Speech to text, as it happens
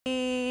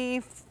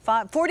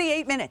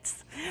48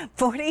 minutes.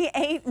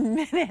 48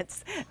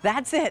 minutes.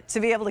 That's it to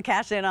be able to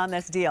cash in on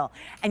this deal.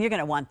 And you're going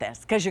to want this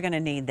because you're going to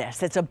need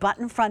this. It's a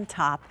button front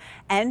top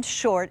and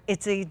short.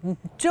 It's an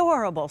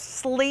adorable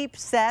sleep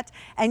set,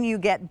 and you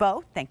get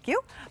both, thank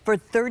you, for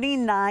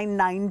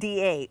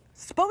 $39.98.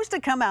 Supposed to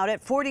come out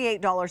at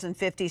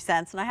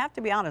 $48.50, and I have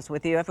to be honest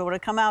with you, if it would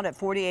have come out at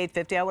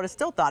 $48.50, I would have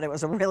still thought it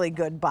was a really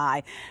good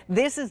buy.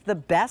 This is the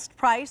best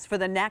price for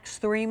the next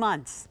 3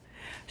 months.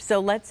 So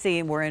let's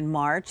see, we're in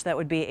March, that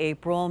would be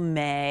April,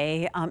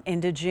 May,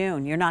 into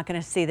June. You're not going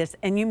to see this,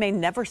 and you may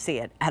never see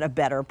it at a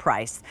better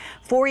price.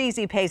 4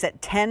 Easy pays at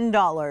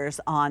 $10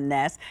 on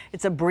this.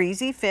 It's a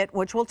breezy fit,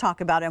 which we'll talk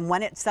about, and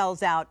when it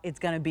sells out, it's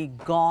going to be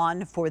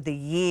gone for the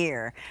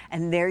year.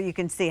 And there you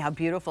can see how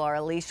beautiful our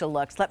Alicia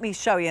looks. Let me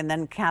show you, and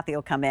then Kathy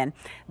will come in.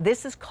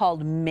 This is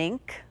called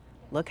mink.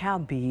 Look how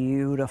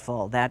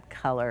beautiful that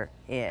color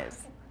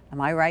is.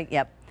 Am I right?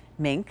 Yep,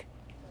 mink.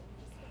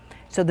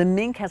 So the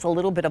mink has a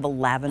little bit of a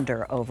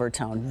lavender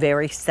overtone.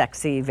 Very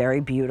sexy,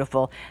 very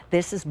beautiful.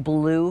 This is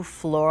blue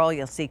floral.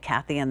 You'll see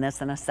Kathy in this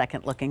in a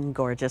second, looking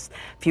gorgeous.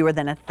 Fewer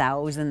than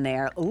 1,000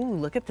 there. Ooh,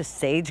 look at the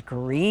sage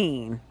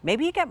green.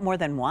 Maybe you get more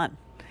than one.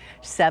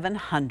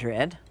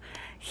 700.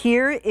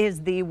 Here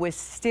is the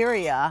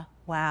wisteria.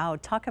 Wow,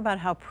 talk about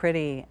how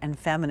pretty and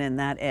feminine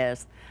that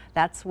is.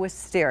 That's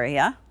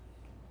wisteria.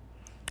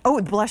 Oh,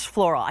 blush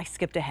floral. I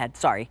skipped ahead.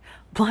 Sorry.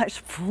 Blush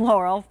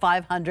floral,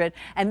 500.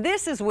 And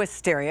this is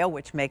wisteria,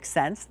 which makes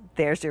sense.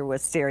 There's your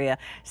wisteria,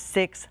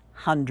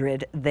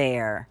 600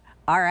 there.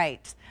 All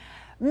right.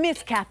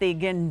 Miss Kathy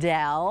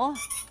Gindel,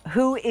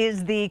 who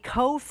is the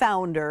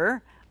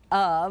co-founder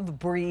of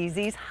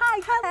Breezies.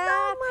 Hi,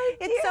 hello, my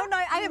dear. It's so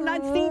nice. I have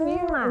not seen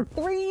you in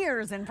 3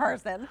 years in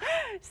person.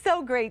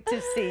 So great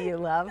to see you,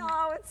 love.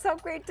 Oh, it's so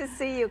great to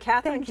see you.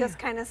 Catherine just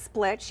kind of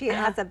split. She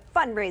has a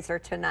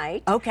fundraiser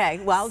tonight. Okay,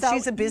 well, so,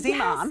 she's a busy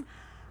mom.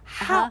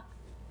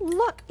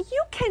 Look,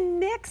 you can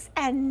mix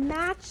and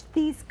match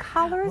these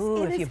colors.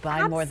 Ooh, if you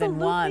buy more than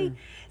one.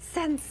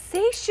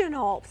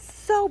 Sensational.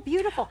 So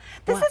beautiful.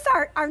 This is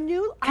our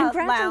new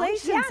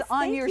congratulations yes,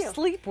 on your you.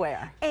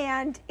 sleepwear.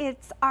 And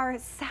it's our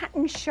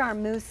satin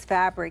charmeuse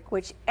fabric,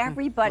 which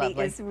everybody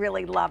is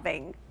really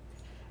loving.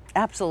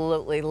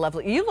 Absolutely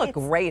lovely. You look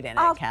great in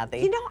it, Kathy.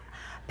 You know,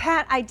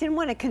 Pat, I didn't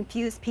want to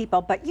confuse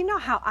people, but you know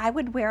how I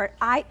would wear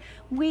it?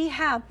 We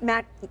have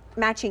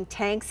matching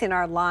tanks in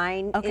our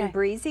line in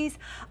Breezies.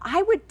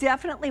 I would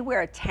definitely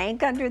wear a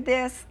tank under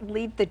this,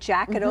 leave the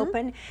jacket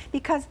open,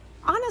 because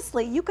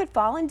honestly, you could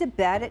fall into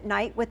bed at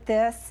night with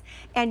this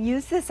and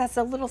use this as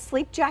a little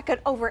sleep jacket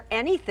over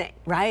anything.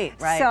 Right,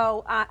 right.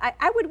 So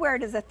I would wear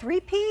it as a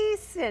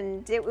 3-piece,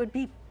 and it would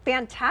be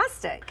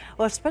fantastic.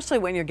 Well, especially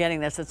when you're getting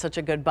this, it's such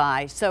a good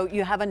buy. So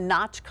you have a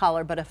notch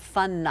collar, but a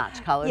fun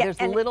notch collar. Yeah, there's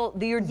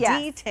your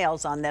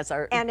details on this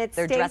are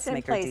they're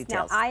dressmaker details.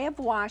 Now I have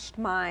washed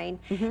mine,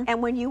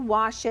 and when you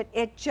wash it,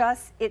 it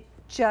just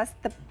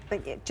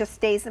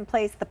stays in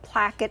place. The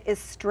placket is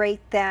straight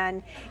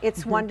then.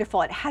 It's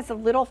wonderful. It has a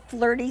little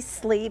flirty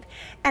sleeve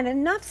and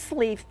enough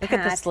sleeve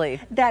pad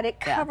that it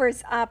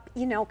covers up,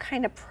 you know,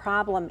 kind of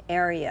problem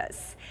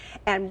areas.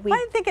 And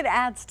I think it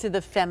adds to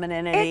the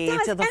femininity,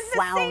 to the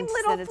flounce, and the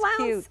same little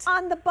flounce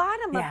on the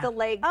bottom of the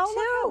leg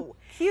too.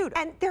 Cute.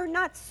 And they're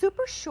not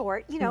super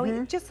short, you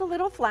know, just a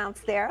little flounce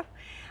there.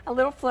 A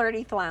little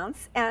flirty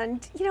flounce.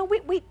 And you know,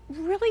 we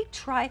really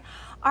try.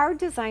 Our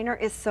designer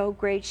is so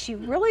great. She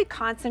really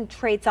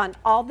concentrates on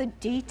all the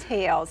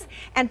details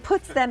and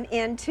puts them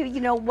into,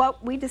 you know,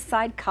 what we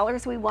decide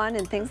colors we want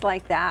and things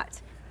like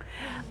that.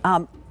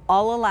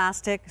 All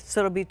elastic,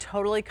 so it'll be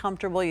totally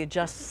comfortable. You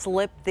just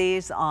slip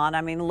these on. I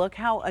mean, look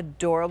how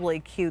adorably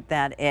cute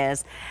that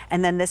is.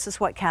 And then this is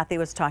what Kathy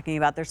was talking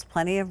about. There's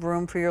plenty of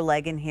room for your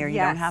leg in here. You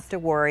don't have to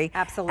worry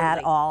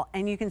at all.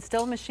 And you can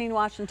still machine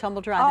wash and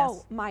tumble dry this.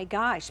 Oh my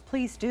gosh,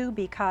 please do,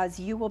 because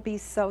you will be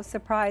so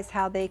surprised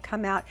how they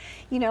come out.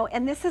 You know,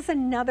 and this is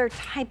another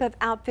type of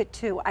outfit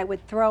too I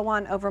would throw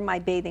on over my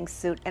bathing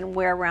suit and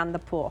wear around the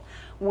pool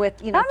with,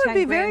 you know,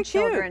 10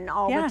 grandchildren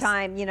all the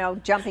time, you know,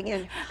 jumping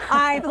in.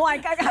 I'm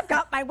like, I've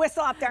got my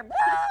whistle up there.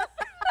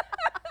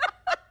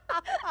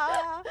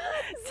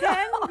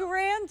 10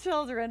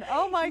 grandchildren.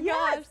 Oh my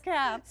gosh,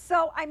 Cap.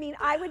 So, I mean,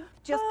 I would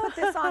just put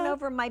this on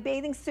over my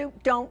bathing suit.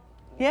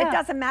 It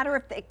doesn't matter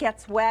if it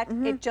gets wet.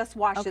 It just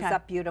washes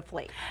up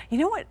beautifully. You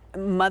know what?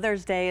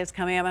 Mother's Day is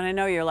coming up, and I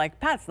know you're like,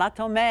 Pat, it's not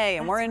till May,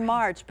 and we're in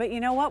March. But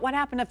you know what? What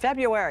happened to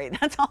February?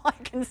 That's all I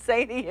can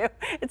say to you.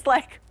 It's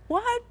like,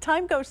 what?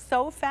 Time goes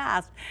so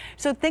fast.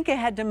 So think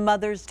ahead to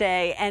Mother's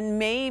Day, and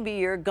maybe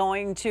you're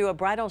going to a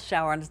bridal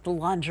shower, and it's the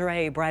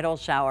lingerie bridal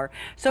shower.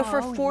 So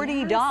for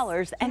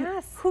 $40, and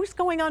who's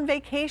going on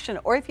vacation?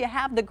 Or if you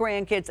have the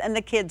grandkids and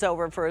the kids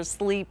over for a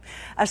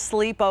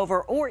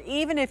sleepover, or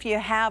even if you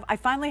have, I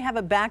finally have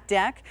a back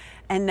deck,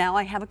 and now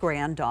I have a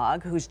grand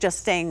dog who's just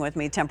staying with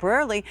me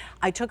temporarily.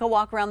 I took a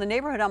walk around the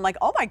neighborhood. I'm like,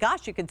 oh my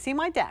gosh, you can see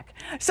my deck.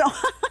 So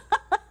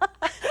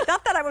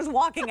not that I was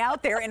walking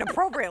out there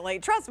inappropriately,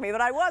 trust me,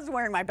 but I was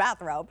wearing my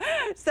bathrobe.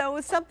 So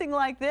with something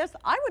like this,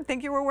 I would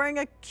think you were wearing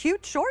a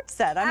cute short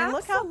set. I mean,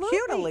 look how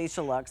cute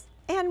Alicia looks.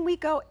 And we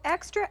go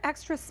extra,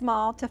 extra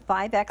small to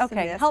 5X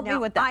Okay, in this. help me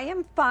with that. I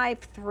am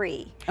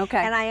 5'3". Okay.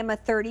 And I am a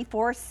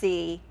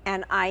 34C,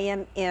 and I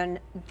am in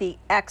the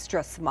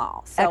extra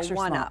small. So Extra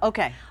one small. up.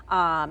 Okay.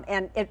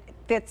 And it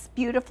fits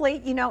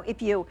beautifully. You know,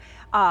 if you,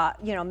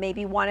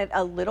 maybe wanted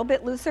a little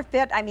bit looser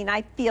fit. I mean,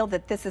 I feel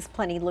that this is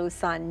plenty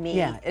loose on me.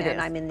 Yeah, it is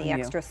I'm in the on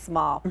you. extra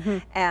small.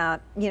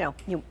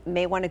 You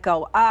may want to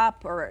go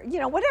up, or,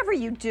 whatever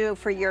you do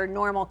for your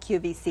normal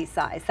QVC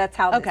size. That's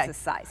how this is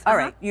sized. All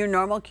right, your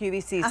normal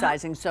QVC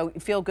sizing, so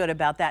feel good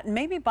about that. And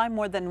maybe buy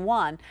more than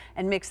one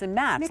and mix and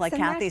match, like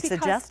Kathy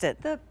suggested.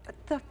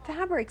 The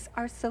fabrics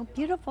are so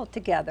beautiful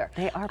together.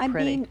 They are pretty.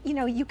 pretty.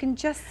 I mean, you can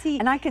just see.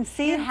 And I can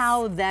see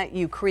how that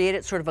you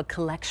created sort of a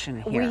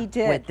collection here. We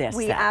did. With this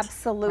we set,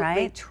 absolutely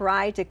right?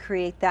 tried to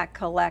create that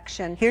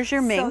collection. Here's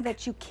your mink. So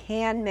that you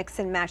can mix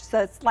and match. So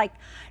it's like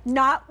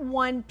not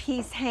one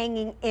piece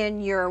hanging in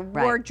your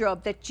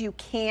wardrobe that you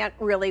can't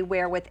really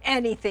wear with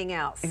anything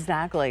else.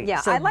 Exactly.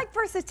 Yeah, so I like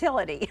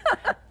versatility.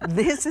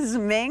 This is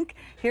mink.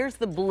 Here's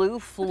the blue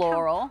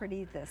floral. Look how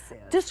pretty this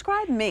is.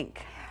 Describe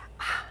mink.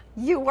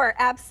 You were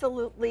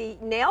absolutely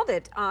nailed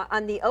it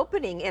on the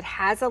opening. It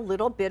has a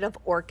little bit of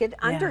orchid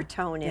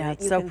undertone in it.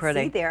 It's so you can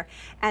pretty. see there.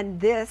 And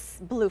this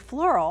blue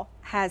floral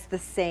has the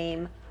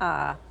same.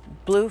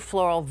 Blue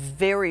floral,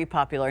 very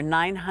popular,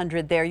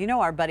 900 there. You know,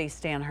 our buddy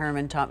Stan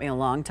Herman taught me a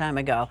long time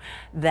ago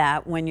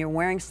that when you're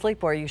wearing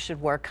sleepwear, you should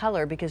wear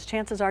color, because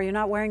chances are you're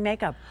not wearing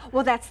makeup.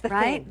 Well, that's the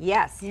thing.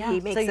 Yes, Yeah. he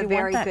makes So you a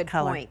very want that good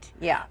color. point.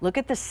 Yeah. Look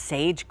at the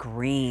sage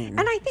green.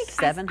 And I think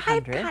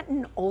 700. I've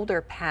gotten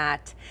older,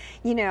 Pat.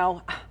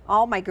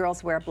 All my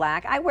girls wear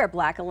black. I wear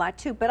black a lot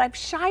too, but I've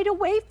shied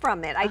away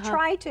from it. I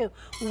try to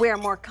wear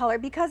more color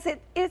because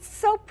it's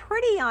so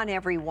pretty on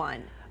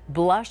everyone.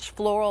 Blush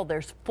floral,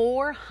 there's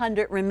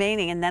 400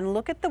 remaining, and then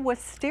look at the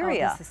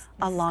wisteria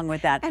along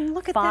with that. And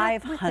look at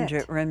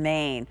 500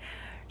 remain.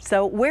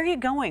 So where are you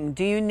going?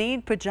 Do you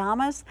need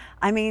pajamas?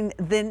 I mean,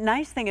 the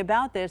nice thing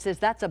about this is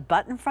that's a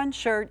button front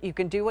shirt. You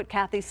can do what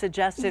Kathy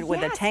suggested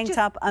with a tank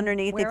top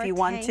underneath if you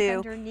want to.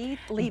 Underneath,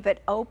 leave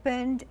it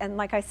opened, and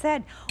like I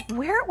said,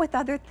 wear it with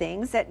other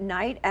things at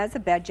night as a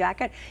bed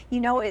jacket.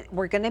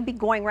 We're going to be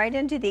going right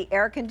into the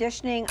air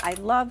conditioning. I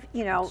love,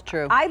 It's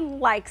true. I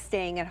like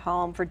staying at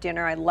home for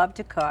dinner. I love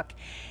to cook.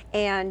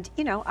 And,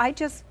 I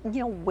just,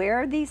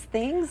 wear these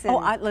things.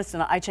 And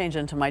listen, I change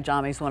into my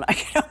jammies when I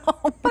get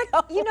home. But,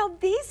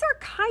 these are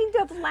kind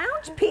of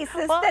lounge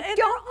pieces that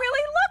don't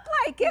really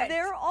look like it.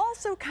 They're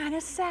also kind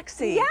of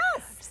sexy.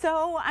 Yes.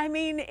 So, I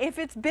mean, if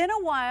it's been a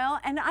while,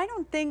 and I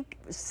don't think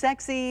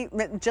sexy,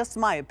 just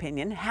my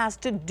opinion, has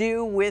to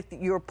do with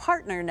your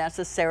partner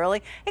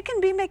necessarily. It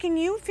can be making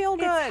you feel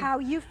good. It's how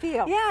you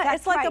feel. Yeah, That's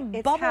it's like right.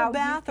 a bubble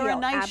bath or a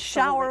nice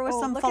shower with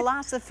some look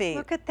philosophy.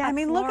 Look at that I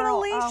mean, floral.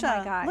 look at Alicia. Oh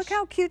my gosh. Look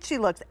how cute she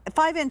looks.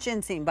 5-inch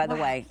inseam, by the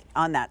way,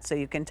 on that, so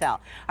you can tell.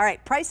 All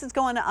right, price is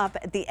going up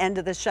at the end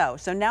of the show.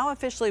 So now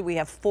officially we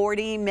have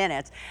 40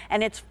 minutes,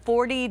 and it's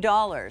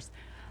 $40.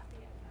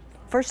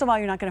 First of all,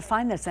 you're not going to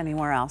find this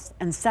anywhere else.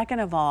 And second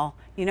of all,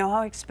 you know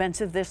how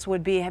expensive this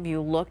would be? Have you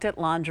looked at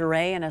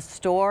lingerie in a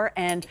store?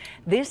 And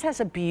this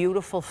has a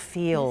beautiful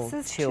feel to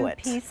it. This is two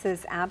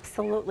pieces,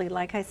 absolutely.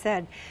 Like I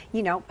said,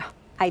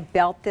 I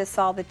belt this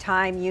all the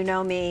time. You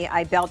know me.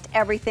 I belt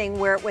everything,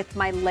 wear it with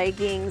my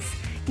leggings.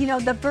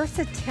 The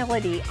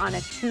versatility on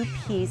a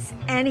two-piece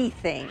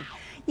anything,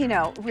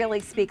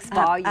 really speaks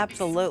volumes.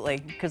 Absolutely,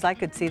 because I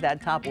could see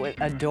that top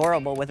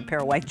adorable with a pair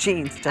of white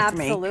jeans, just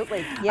me.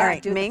 Absolutely. Yeah, all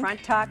right, do mink, the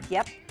front top,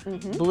 yep.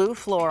 Blue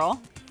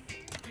floral,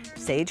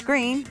 sage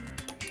green.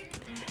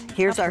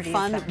 Here's our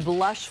fun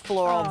blush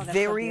floral,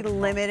 very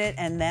limited,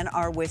 and then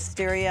our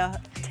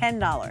wisteria,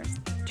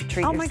 $10 to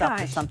treat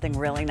yourself to something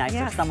really nice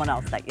or someone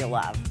else that you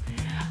love.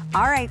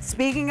 All right,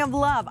 speaking of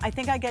love, I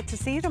think I get to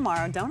see you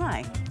tomorrow, don't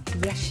I?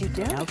 Yes, you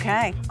do.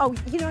 Okay. Oh,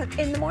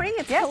 in the morning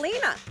it's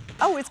Kalina.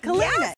 Oh, it's Kalina. Yes.